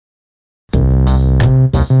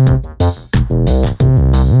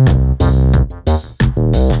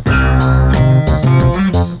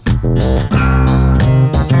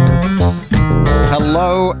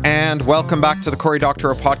Welcome back to the Corey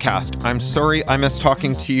Doctorow podcast. I'm sorry I missed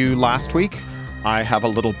talking to you last week. I have a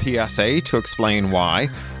little PSA to explain why.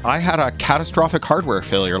 I had a catastrophic hardware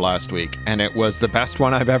failure last week, and it was the best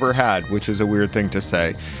one I've ever had, which is a weird thing to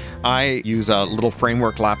say. I use a little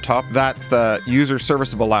framework laptop. That's the user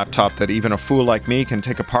serviceable laptop that even a fool like me can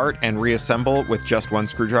take apart and reassemble with just one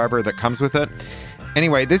screwdriver that comes with it.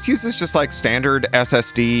 Anyway, this uses just like standard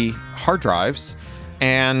SSD hard drives.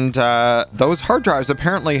 And those hard drives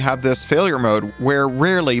apparently have this failure mode where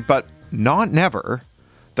rarely, but not never,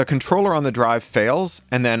 the controller on the drive fails,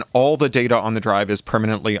 and then all the data on the drive is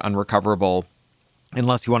permanently unrecoverable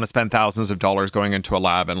unless you want to spend thousands of dollars going into a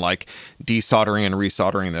lab and like desoldering and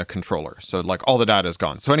resoldering the controller. So like all the data is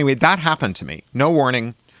gone. So anyway, that happened to me. No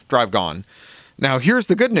warning, drive gone. Now, here's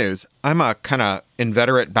the good news. I'm a kind of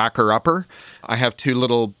inveterate backer-upper. I have two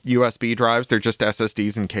little USB drives. They're just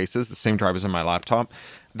SSDs in cases, the same drive as in my laptop,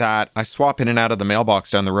 that I swap in and out of the mailbox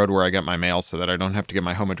down the road where I get my mail so that I don't have to give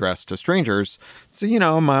my home address to strangers. So,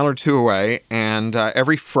 a mile or two away. And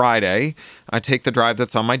every Friday, I take the drive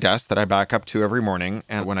that's on my desk that I back up to every morning.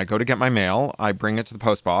 And when I go to get my mail, I bring it to the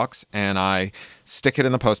post box and I stick it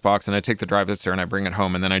in the post box and I take the drive that's there and I bring it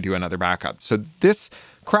home and then I do another backup. So this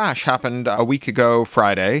crash happened a week ago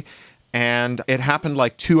Friday, and it happened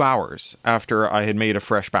like 2 hours after I had made a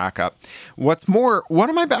fresh backup. What's more, one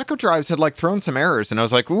of my backup drives had like thrown some errors, and I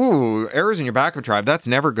was like, ooh, errors in your backup drive, that's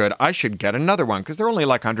never good. I should get another one, because they're only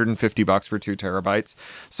like $150 for 2 terabytes.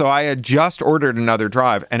 So I had just ordered another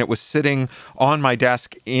drive, and it was sitting on my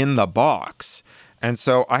desk in the box. And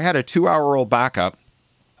so I had a 2-hour-old backup,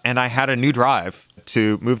 and I had a new drive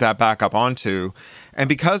to move that backup onto. And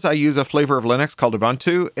because I use a flavor of Linux called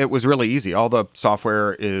Ubuntu, it was really easy. All the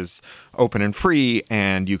software is open and free,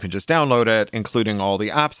 and you can just download it, including all the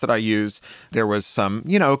apps that I use. There was some,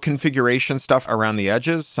 configuration stuff around the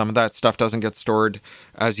edges. Some of that stuff doesn't get stored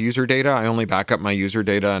as user data. I only back up my user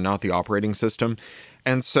data and not the operating system.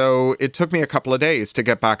 And so it took me a couple of days to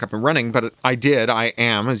get back up and running, but I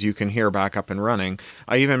am, as you can hear, back up and running.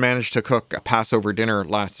 I even managed to cook a Passover dinner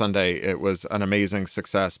last Sunday. It was an amazing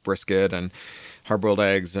success, brisket and hard-boiled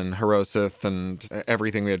eggs and harosith and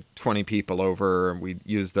everything. We had 20 people over. We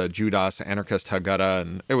used the Judas Anarchist Haggadah,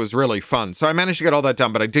 and it was really fun. So I managed to get all that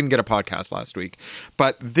done, but I didn't get a podcast last week.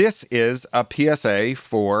 But this is a PSA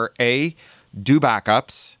for A, do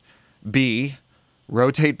backups, B,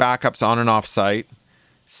 rotate backups on and off site,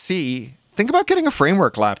 C, think about getting a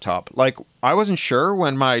framework laptop. Like, I wasn't sure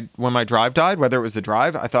when my drive died, whether it was the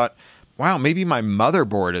drive. I thought, wow, maybe my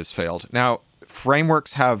motherboard has failed. Now,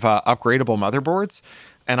 frameworks have upgradable motherboards,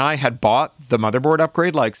 and I had bought the motherboard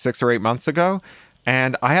upgrade like 6 or 8 months ago,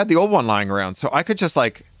 and I had the old one lying around. So I could just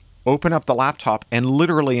like open up the laptop and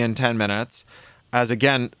literally in 10 minutes, as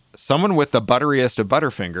again, someone with the butteriest of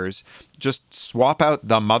butterfingers, just swap out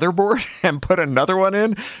the motherboard and put another one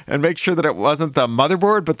in and make sure that it wasn't the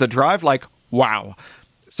motherboard, but the drive. Like, wow.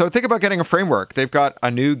 So think about getting a framework. They've got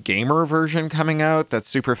a new gamer version coming out that's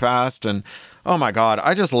super fast. And oh my God,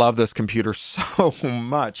 I just love this computer so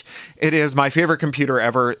much. It is my favorite computer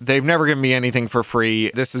ever. They've never given me anything for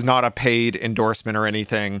free. This is not a paid endorsement or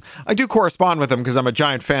anything. I do correspond with them because I'm a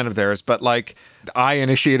giant fan of theirs, but like I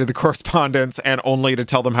initiated the correspondence and only to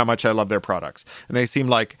tell them how much I love their products. And they seem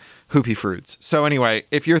like hoopy fruits. So anyway,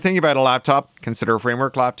 if you're thinking about a laptop, consider a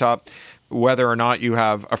framework laptop. Whether or not you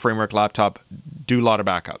have a framework laptop, do a lot of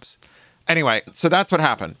backups. Anyway, so that's what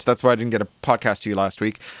happened. That's why I didn't get a podcast to you last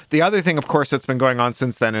week. The other thing, of course, that's been going on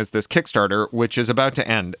since then is this Kickstarter, which is about to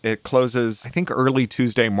end. It closes, I think, early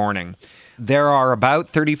Tuesday morning. There are about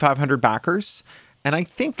 3,500 backers. And I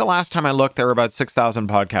think the last time I looked, there were about 6,000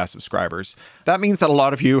 podcast subscribers. That means that a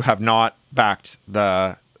lot of you have not backed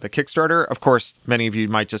the Kickstarter. Of course, many of you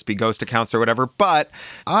might just be ghost accounts or whatever, but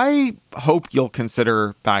I hope you'll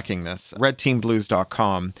consider backing this.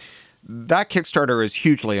 RedTeamBlues.com. That Kickstarter is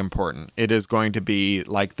hugely important. It is going to be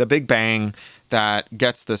like the big bang that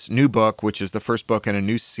gets this new book, which is the first book in a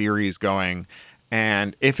new series going.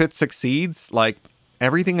 And if it succeeds, like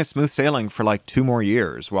everything is smooth sailing for like 2 more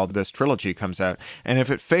years while this trilogy comes out. And if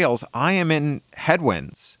it fails, I am in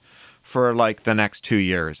headwinds for like the next 2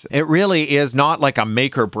 years. It really is not like a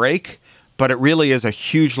make or break, but it really is a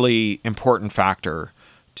hugely important factor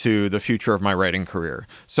to the future of my writing career.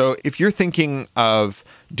 So if you're thinking of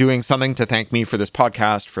doing something to thank me for this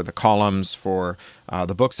podcast, for the columns, for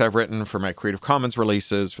the books I've written, for my Creative Commons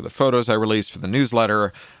releases, for the photos I released, for the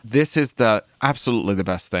newsletter, this is absolutely the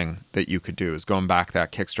best thing that you could do is go and back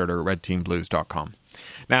that Kickstarter at redteamblues.com.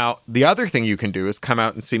 Now, the other thing you can do is come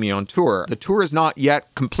out and see me on tour. The tour is not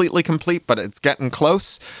yet completely complete, but it's getting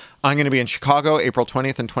close. I'm going to be in Chicago April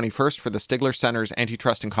 20th and 21st for the Stigler Center's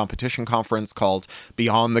Antitrust and Competition Conference called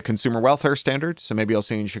Beyond the Consumer Welfare Standards. So maybe I'll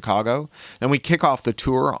see you in Chicago. Then we kick off the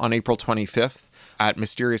tour on April 25th at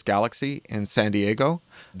Mysterious Galaxy in San Diego.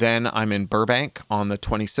 Then I'm in Burbank on the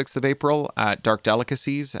 26th of April at Dark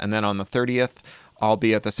Delicacies. And then on the 30th, I'll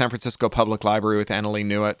be at the San Francisco Public Library with Annalee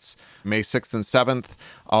Newitz. May 6th and 7th,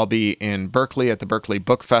 I'll be in Berkeley at the Berkeley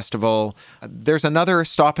Book Festival. There's another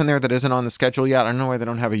stop in there that isn't on the schedule yet. I don't know why they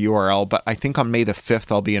don't have a URL, but I think on May the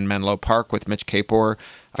 5th, I'll be in Menlo Park with Mitch Kapor,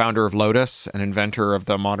 founder of Lotus, an inventor of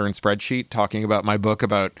the modern spreadsheet, talking about my book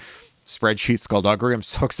about spreadsheet skullduggery. I'm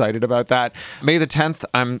so excited about that. May the 10th,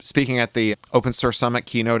 I'm speaking at the Open Source Summit,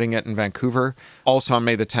 keynoting it in Vancouver. Also on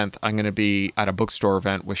May the 10th, I'm going to be at a bookstore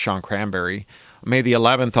event with Sean Cranberry. May the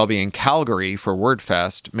 11th, I'll be in Calgary for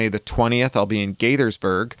WordFest. May the 20th, I'll be in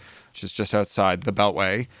Gaithersburg, which is just outside the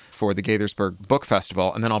Beltway, for the Gaithersburg Book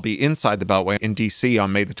Festival. And then I'll be inside the Beltway in DC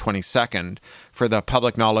on May the 22nd for the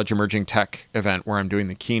Public Knowledge Emerging Tech event where I'm doing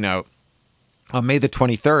the keynote. On May the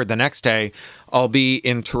 23rd, the next day, I'll be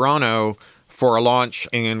in Toronto for a launch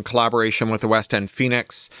in collaboration with the West End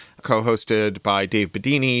Phoenix, co-hosted by Dave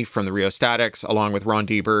Bedini from the Rheostatics, along with Ron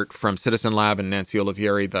Diebert from Citizen Lab and Nancy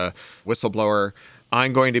Olivieri, the whistleblower.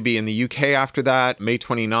 I'm going to be in the UK after that. May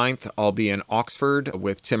 29th, I'll be in Oxford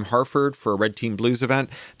with Tim Harford for a Red Team Blues event.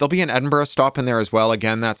 There'll be an Edinburgh stop in there as well.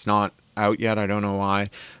 Again, that's not out yet. I don't know why.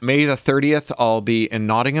 May the 30th, I'll be in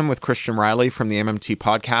Nottingham with Christian Riley from the MMT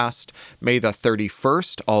podcast. May the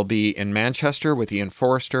 31st, I'll be in Manchester with Ian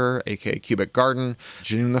Forrester, aka Cubic Garden.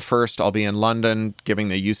 June the 1st, I'll be in London giving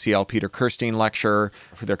the UCL Peter Kirstein lecture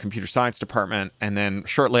for their computer science department. And then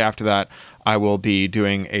shortly after that, I will be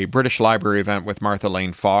doing a British Library event with Martha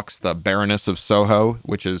Lane Fox, the Baroness of Soho,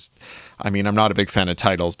 which is, I mean, I'm not a big fan of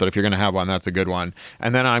titles, but if you're going to have one, that's a good one.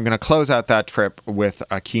 And then I'm going to close out that trip with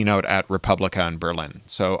a keynote at Republica in Berlin.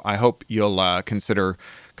 So I hope you'll consider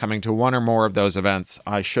coming to one or more of those events.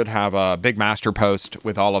 I should have a big master post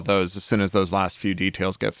with all of those as soon as those last few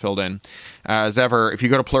details get filled in. As ever, if you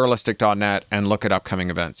go to pluralistic.net and look at upcoming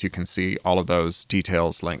events, you can see all of those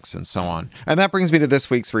details, links, and so on. And that brings me to this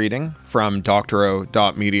week's reading from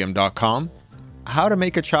doctoro.medium.com. How to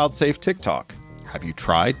make a child-safe TikTok. Have you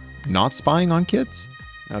tried not spying on kids?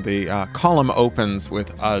 Now, the column opens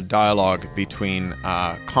with a dialogue between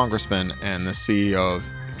a congressman and the CEO of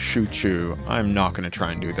Shoo Chew. I'm not going to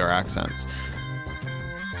try and do their accents.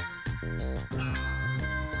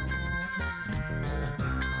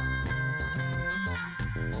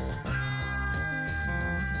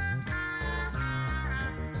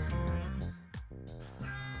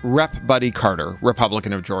 Rep. Buddy Carter,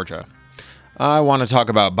 Republican of Georgia. I want to talk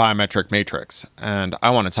about biometric matrix, and I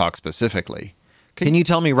want to talk specifically. Can you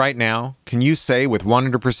tell me right now, can you say with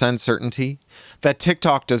 100% certainty that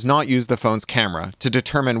TikTok does not use the phone's camera to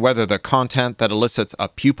determine whether the content that elicits a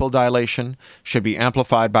pupil dilation should be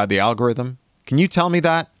amplified by the algorithm? Can you tell me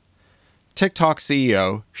that? TikTok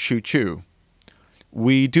CEO Shoo Chew.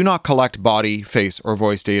 We do not collect body, face, or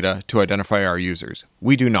voice data to identify our users.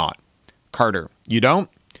 We do not. Carter, you don't?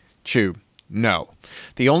 Chew. No.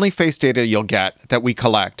 The only face data you'll get that we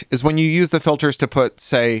collect is when you use the filters to put,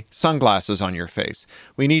 say, sunglasses on your face.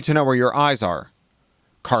 We need to know where your eyes are.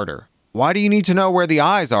 Carter. Why do you need to know where the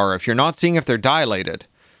eyes are if you're not seeing if they're dilated?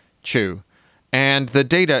 Chew. And the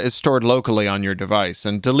data is stored locally on your device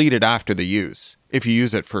and deleted after the use, if you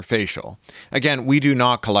use it for facial. Again, we do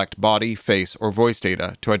not collect body, face, or voice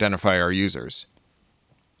data to identify our users.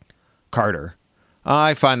 Carter.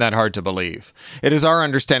 I find that hard to believe. It is our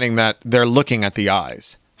understanding that they're looking at the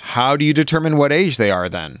eyes. How do you determine what age they are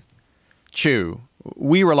then? Chew.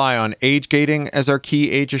 We rely on age gating as our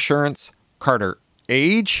key age assurance. Carter.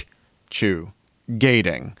 Age? Chew.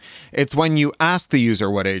 Gating. It's when you ask the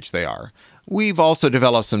user what age they are. We've also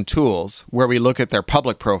developed some tools where we look at their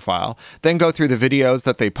public profile, then go through the videos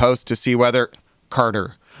that they post to see whether...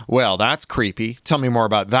 Carter. Well, that's creepy. Tell me more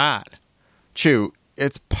about that. Chew.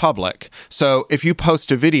 It's public. So if you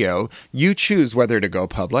post a video, you choose whether to go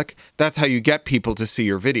public. That's how you get people to see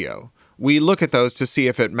your video. We look at those to see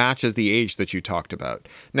if it matches the age that you talked about.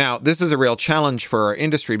 Now, this is a real challenge for our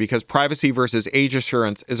industry because privacy versus age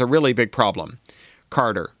assurance is a really big problem.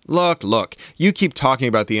 Carter, look, you keep talking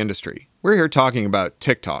about the industry. We're here talking about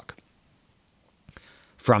TikTok.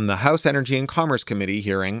 From the House Energy and Commerce Committee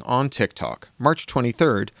hearing on TikTok, March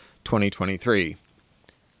 23rd, 2023.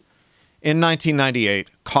 In 1998,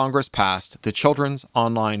 Congress passed the Children's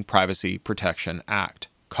Online Privacy Protection Act,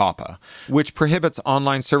 COPPA, which prohibits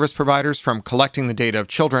online service providers from collecting the data of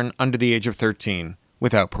children under the age of 13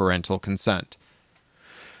 without parental consent.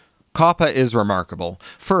 COPPA is remarkable.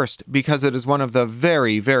 First, because it is one of the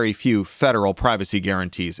very, very few federal privacy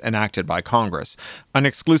guarantees enacted by Congress, an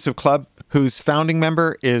exclusive club whose founding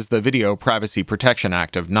member is the Video Privacy Protection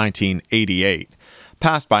Act of 1988,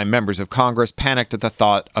 passed by members of Congress panicked at the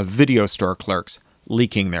thought of video store clerks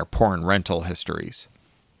leaking their porn rental histories.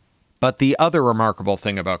 But the other remarkable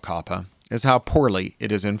thing about COPPA is how poorly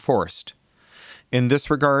it is enforced. In this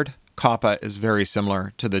regard, COPPA is very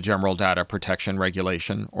similar to the General Data Protection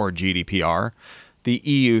Regulation, or GDPR, the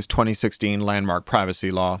EU's 2016 landmark privacy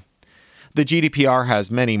law. The GDPR has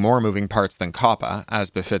many more moving parts than COPPA, as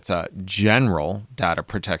befits a general data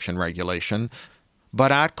protection regulation,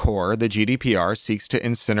 but at core, the GDPR seeks to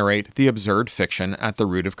incinerate the absurd fiction at the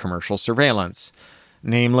root of commercial surveillance,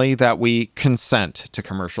 namely that we consent to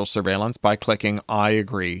commercial surveillance by clicking I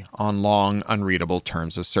agree on long, unreadable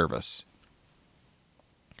terms of service.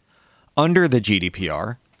 Under the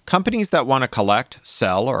GDPR, companies that want to collect,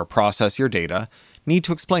 sell, or process your data need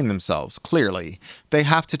to explain themselves clearly. They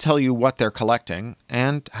have to tell you what they're collecting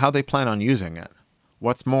and how they plan on using it.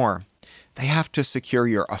 What's more, they have to secure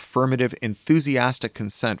your affirmative, enthusiastic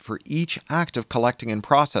consent for each act of collecting and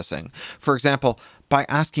processing. For example, by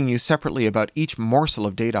asking you separately about each morsel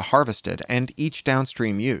of data harvested and each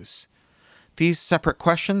downstream use. These separate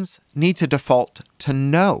questions need to default to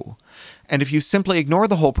no. And if you simply ignore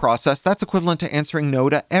the whole process, that's equivalent to answering no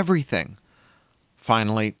to everything.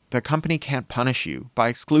 Finally, the company can't punish you by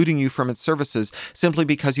excluding you from its services simply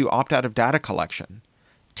because you opt out of data collection.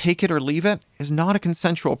 Take it or leave it is not a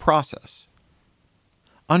consensual process.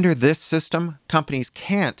 Under this system, companies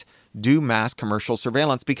can't do mass commercial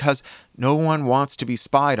surveillance because no one wants to be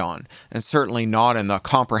spied on, and certainly not in the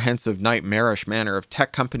comprehensive, nightmarish manner of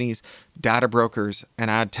tech companies, data brokers, and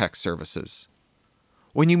ad tech services.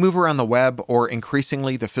 When you move around the web, or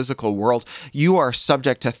increasingly the physical world, you are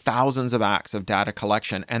subject to thousands of acts of data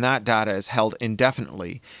collection, and that data is held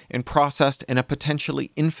indefinitely and processed in a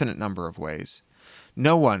potentially infinite number of ways.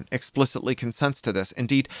 No one explicitly consents to this.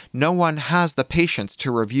 Indeed, no one has the patience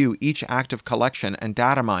to review each act of collection and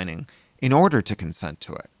data mining in order to consent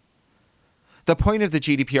to it. The point of the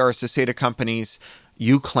GDPR is to say to companies,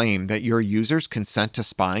 you claim that your users consent to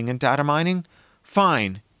spying and data mining?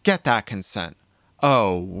 Fine, get that consent.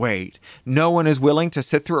 Oh, wait, no one is willing to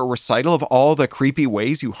sit through a recital of all the creepy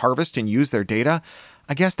ways you harvest and use their data?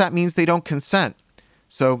 I guess that means they don't consent.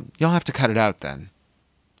 So you'll have to cut it out then.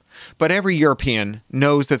 But every European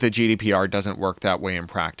knows that the GDPR doesn't work that way in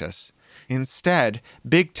practice. Instead,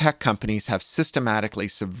 big tech companies have systematically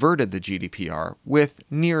subverted the GDPR with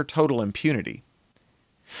near total impunity.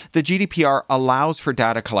 The GDPR allows for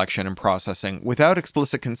data collection and processing without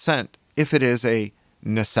explicit consent if it is a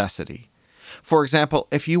necessity. For example,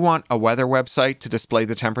 if you want a weather website to display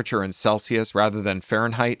the temperature in Celsius rather than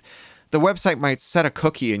Fahrenheit, the website might set a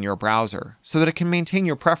cookie in your browser so that it can maintain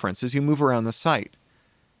your preference as you move around the site.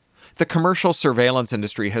 The commercial surveillance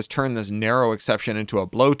industry has turned this narrow exception into a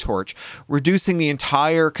blowtorch, reducing the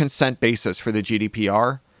entire consent basis for the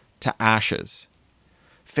GDPR to ashes.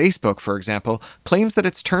 Facebook, for example, claims that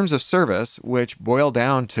its terms of service, which boil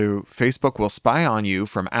down to Facebook will spy on you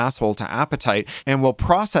from asshole to appetite and will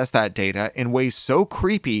process that data in ways so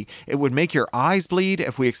creepy it would make your eyes bleed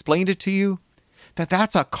if we explained it to you,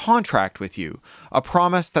 that's a contract with you, a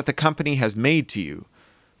promise that the company has made to you.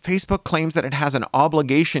 Facebook claims that it has an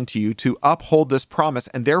obligation to you to uphold this promise,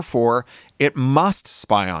 and therefore it must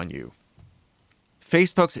spy on you.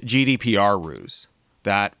 Facebook's GDPR ruse,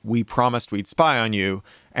 that we promised we'd spy on you,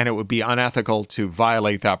 and it would be unethical to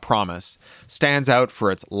violate that promise, stands out for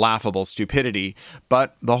its laughable stupidity,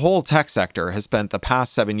 but the whole tech sector has spent the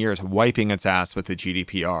past 7 years wiping its ass with the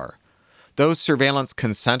GDPR. Those surveillance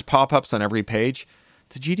consent pop-ups on every page,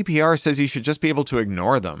 the GDPR says you should just be able to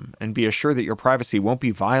ignore them and be assured that your privacy won't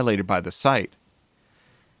be violated by the site.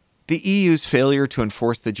 The EU's failure to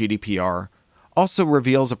enforce the GDPR also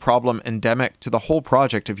reveals a problem endemic to the whole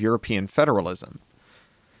project of European federalism.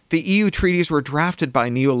 The EU treaties were drafted by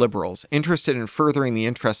neoliberals interested in furthering the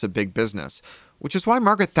interests of big business, which is why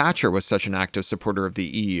Margaret Thatcher was such an active supporter of the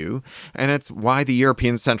EU, and it's why the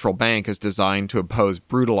European Central Bank is designed to impose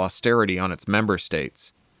brutal austerity on its member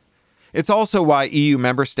states. It's also why EU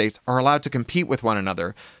member states are allowed to compete with one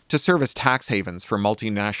another to serve as tax havens for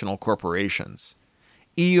multinational corporations.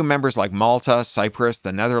 EU members like Malta, Cyprus,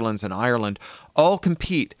 the Netherlands, and Ireland all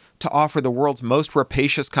compete to offer the world's most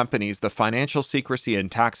rapacious companies the financial secrecy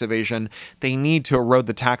and tax evasion they need to erode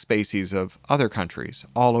the tax bases of other countries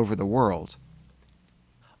all over the world.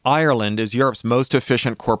 Ireland is Europe's most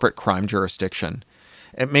efficient corporate crime jurisdiction.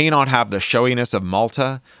 It may not have the showiness of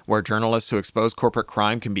Malta, where journalists who expose corporate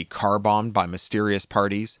crime can be car-bombed by mysterious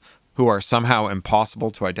parties, who are somehow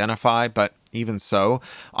impossible to identify, but even so,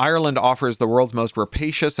 Ireland offers the world's most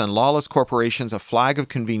rapacious and lawless corporations a flag of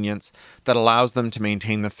convenience that allows them to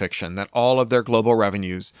maintain the fiction that all of their global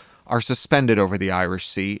revenues are suspended over the Irish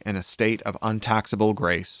Sea in a state of untaxable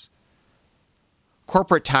grace.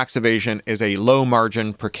 Corporate tax evasion is a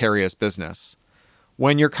low-margin, precarious business.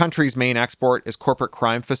 When your country's main export is corporate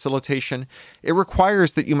crime facilitation, it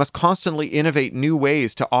requires that you must constantly innovate new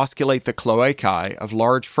ways to osculate the cloacae of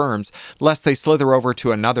large firms lest they slither over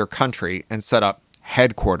to another country and set up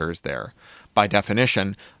headquarters there. By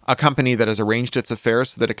definition, a company that has arranged its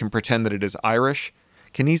affairs so that it can pretend that it is Irish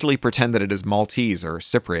can easily pretend that it is Maltese or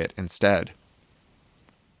Cypriot instead.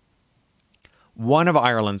 One of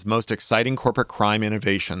Ireland's most exciting corporate crime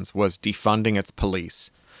innovations was defunding its police.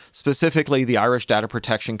 Specifically, the Irish Data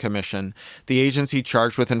Protection Commission, the agency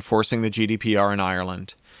charged with enforcing the GDPR in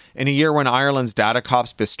Ireland. In a year when Ireland's data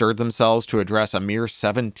cops bestirred themselves to address a mere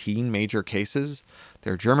 17 major cases,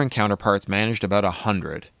 their German counterparts managed about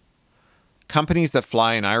 100. Companies that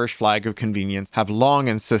fly an Irish flag of convenience have long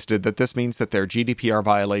insisted that this means that their GDPR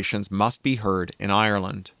violations must be heard in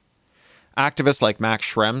Ireland. Activists like Max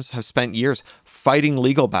Schrems have spent years fighting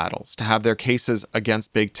legal battles to have their cases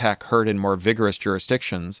against big tech heard in more vigorous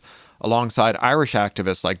jurisdictions, alongside Irish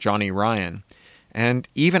activists like Johnny Ryan. And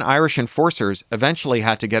even Irish enforcers eventually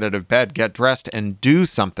had to get out of bed, get dressed, and do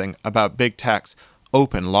something about big tech's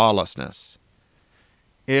open lawlessness.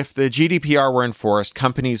 If the GDPR were enforced,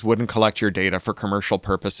 companies wouldn't collect your data for commercial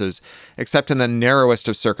purposes, except in the narrowest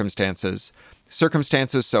of circumstances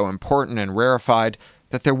so important and rarefied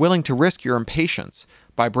that they're willing to risk your impatience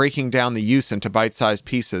by breaking down the use into bite-sized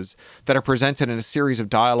pieces that are presented in a series of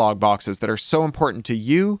dialogue boxes that are so important to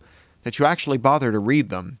you that you actually bother to read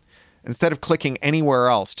them, instead of clicking anywhere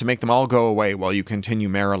else to make them all go away while you continue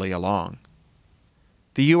merrily along.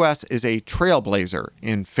 The US is a trailblazer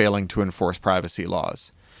in failing to enforce privacy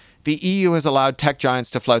laws. The EU has allowed tech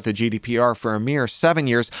giants to flout the GDPR for a mere 7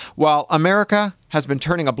 years, while America has been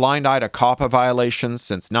turning a blind eye to COPPA violations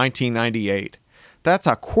since 1998. That's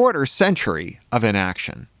a quarter century of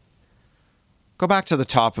inaction. Go back to the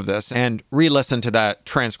top of this and re-listen to that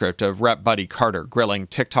transcript of Rep. Buddy Carter grilling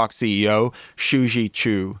TikTok CEO Shuji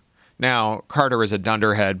Chu. Now, Carter is a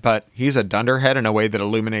dunderhead, but he's a dunderhead in a way that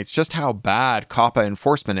illuminates just how bad COPPA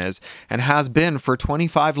enforcement is and has been for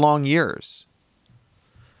 25 long years.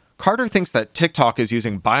 Carter thinks that TikTok is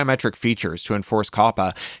using biometric features to enforce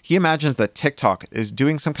COPPA. He imagines that TikTok is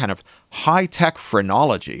doing some kind of high-tech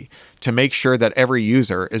phrenology to make sure that every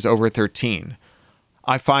user is over 13.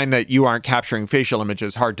 I find that you aren't capturing facial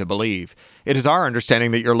images hard to believe. It is our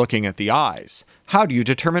understanding that you're looking at the eyes. How do you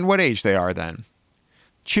determine what age they are then?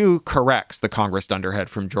 Chu corrects the Congress dunderhead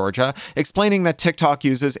from Georgia, explaining that TikTok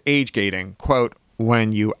uses age gating, quote,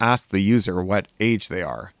 when you ask the user what age they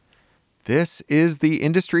are. This is the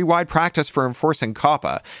industry-wide practice for enforcing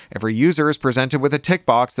COPPA. Every user is presented with a tick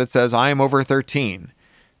box that says, I am over 13.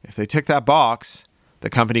 If they tick that box,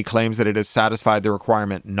 the company claims that it has satisfied the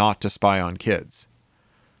requirement not to spy on kids.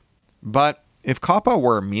 But if COPPA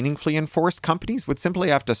were meaningfully enforced, companies would simply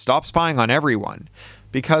have to stop spying on everyone,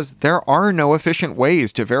 because there are no efficient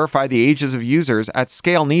ways to verify the ages of users at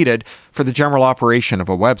scale needed for the general operation of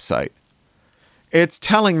a website. It's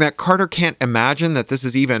telling that Carter can't imagine that this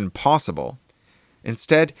is even possible.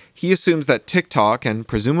 Instead, he assumes that TikTok, and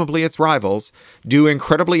presumably its rivals, do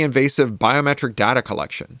incredibly invasive biometric data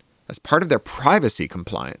collection as part of their privacy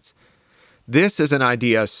compliance. This is an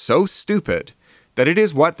idea so stupid that it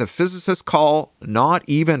is what the physicists call not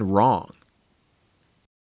even wrong.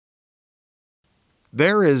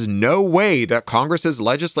 There is no way that Congress's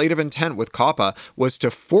legislative intent with COPPA was to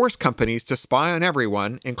force companies to spy on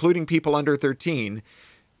everyone, including people under 13,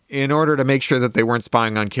 in order to make sure that they weren't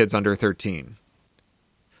spying on kids under 13.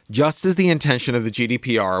 Just as the intention of the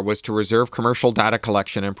GDPR was to reserve commercial data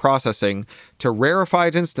collection and processing to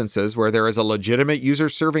rarefied instances where there is a legitimate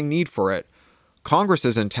user-serving need for it,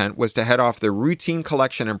 Congress's intent was to head off the routine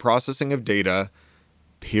collection and processing of data,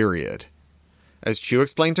 period. As Chu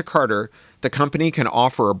explained to Carter, the company can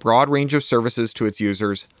offer a broad range of services to its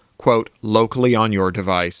users, quote, locally on your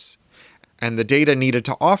device. And the data needed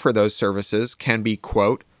to offer those services can be,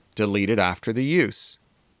 quote, deleted after the use.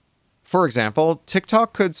 For example,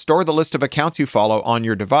 TikTok could store the list of accounts you follow on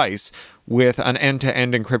your device with an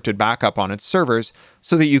end-to-end encrypted backup on its servers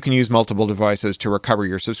so that you can use multiple devices to recover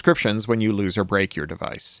your subscriptions when you lose or break your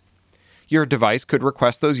device. Your device could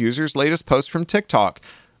request those users' latest posts from TikTok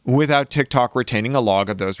without TikTok retaining a log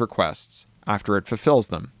of those requests after it fulfills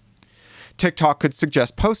them. TikTok could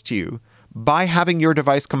suggest posts to you, by having your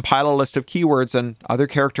device compile a list of keywords and other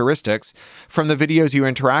characteristics from the videos you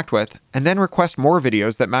interact with, and then request more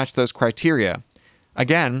videos that match those criteria.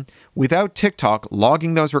 Again, without TikTok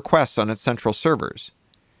logging those requests on its central servers.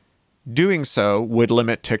 Doing so would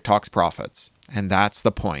limit TikTok's profits, and that's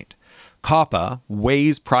the point. COPPA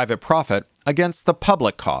weighs private profit against the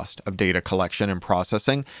public cost of data collection and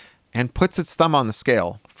processing and puts its thumb on the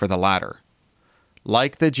scale for the latter.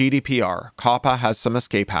 Like the GDPR, COPPA has some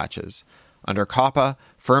escape hatches. Under COPPA,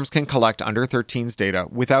 firms can collect under 13's data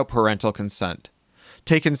without parental consent.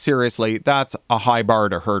 Taken seriously, that's a high bar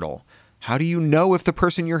to hurdle. How do you know if the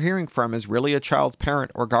person you're hearing from is really a child's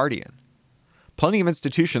parent or guardian? Plenty of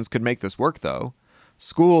institutions could make this work, though.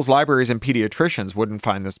 Schools, libraries, and pediatricians wouldn't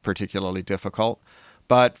find this particularly difficult.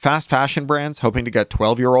 But fast fashion brands hoping to get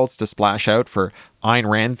 12-year-olds to splash out for Ayn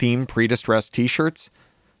Rand-themed pre-distressed t-shirts,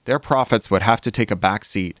 their profits would have to take a back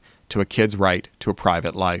seat to a kid's right to a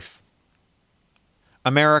private life.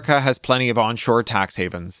 America has plenty of onshore tax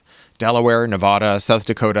havens, Delaware, Nevada, South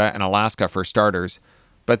Dakota, and Alaska for starters,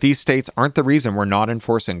 but these states aren't the reason we're not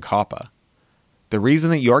enforcing COPPA. The reason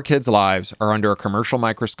that your kids' lives are under a commercial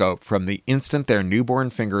microscope from the instant their newborn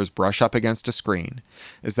fingers brush up against a screen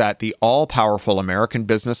is that the all-powerful American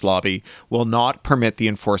business lobby will not permit the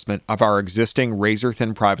enforcement of our existing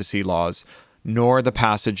razor-thin privacy laws, nor the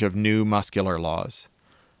passage of new muscular laws.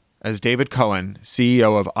 As David Cohen,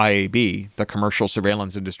 CEO of IAB, the commercial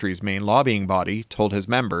surveillance industry's main lobbying body, told his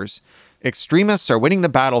members, "Extremists are winning the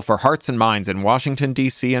battle for hearts and minds in Washington,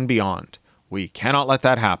 D.C. and beyond. We cannot let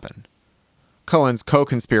that happen." Cohen's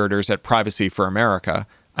co-conspirators at Privacy for America,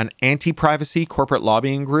 an anti-privacy corporate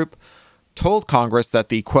lobbying group, told Congress that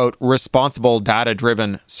the, quote, responsible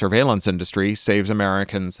data-driven surveillance industry saves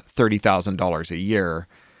Americans $30,000 a year.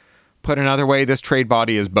 Put another way, this trade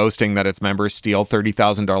body is boasting that its members steal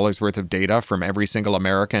 $30,000 worth of data from every single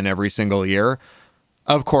American every single year.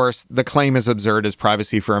 Of course, the claim is absurd as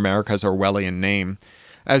Privacy for America's Orwellian name.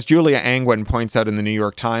 As Julia Angwin points out in the New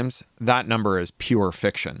York Times, that number is pure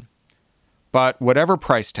fiction. But whatever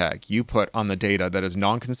price tag you put on the data that is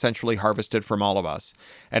non-consensually harvested from all of us,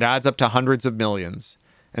 it adds up to hundreds of millions.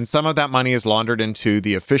 And some of that money is laundered into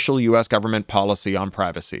the official U.S. government policy on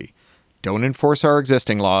privacy. Don't enforce our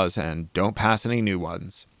existing laws and don't pass any new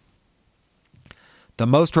ones. The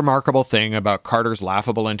most remarkable thing about Carter's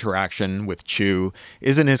laughable interaction with Chu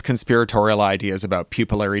isn't his conspiratorial ideas about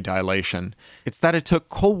pupillary dilation. It's that it took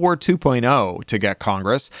Cold War 2.0 to get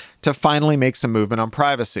Congress to finally make some movement on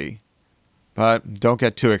privacy. But don't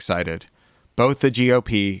get too excited. Both the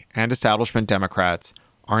GOP and establishment Democrats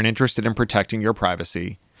aren't interested in protecting your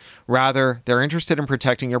privacy. Rather, they're interested in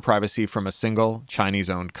protecting your privacy from a single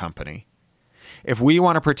Chinese-owned company. If we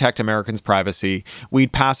want to protect Americans' privacy,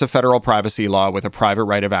 we'd pass a federal privacy law with a private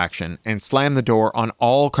right of action and slam the door on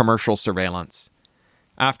all commercial surveillance.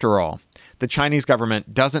 After all, the Chinese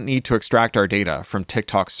government doesn't need to extract our data from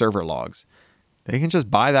TikTok's server logs. They can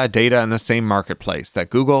just buy that data in the same marketplace that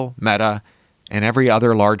Google, Meta, and every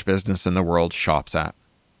other large business in the world shops at.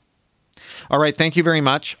 All right, thank you very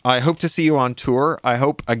much. I hope to see you on tour. I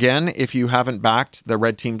hope, again, if you haven't backed the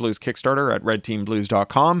Red Team Blues Kickstarter at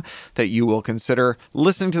redteamblues.com, that you will consider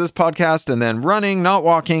listening to this podcast and then running, not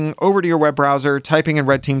walking, over to your web browser, typing in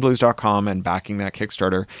redteamblues.com and backing that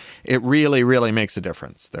Kickstarter. It really, really makes a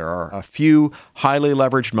difference. There are a few highly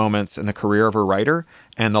leveraged moments in the career of a writer,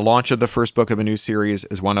 and the launch of the first book of a new series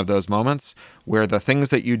is one of those moments where the things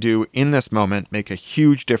that you do in this moment make a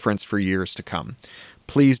huge difference for years to come.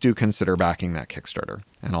 Please do consider backing that Kickstarter,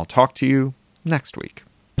 and I'll talk to you next week.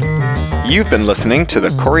 You've been listening to the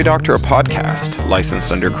Cory Doctorow podcast,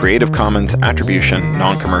 licensed under Creative Commons Attribution,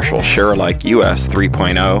 Non-Commercial, Share-alike US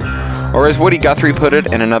 3.0, or as Woody Guthrie put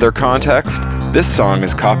it in another context, this song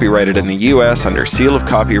is copyrighted in the US under seal of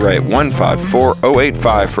copyright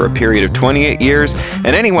 154085 for a period of 28 years,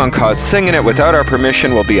 and anyone caught singing it without our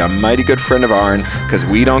permission will be a mighty good friend of ourn, because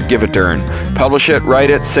we don't give a darn. Publish it, write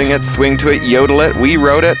it, sing it, swing to it, yodel it, we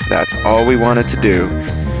wrote it, that's all we wanted to do.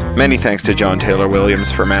 Many thanks to John Taylor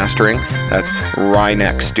Williams for mastering. That's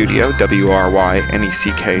Ryneck Studio,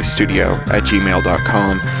 WRYNECK Studio at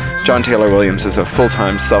gmail.com. John Taylor Williams is a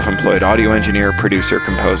full-time self-employed audio engineer, producer,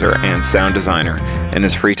 composer, and sound designer. In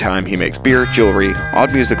his free time, he makes beer, jewelry,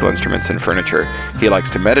 odd musical instruments, and furniture. He likes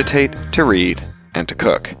to meditate, to read, and to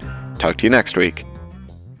cook. Talk to you next week.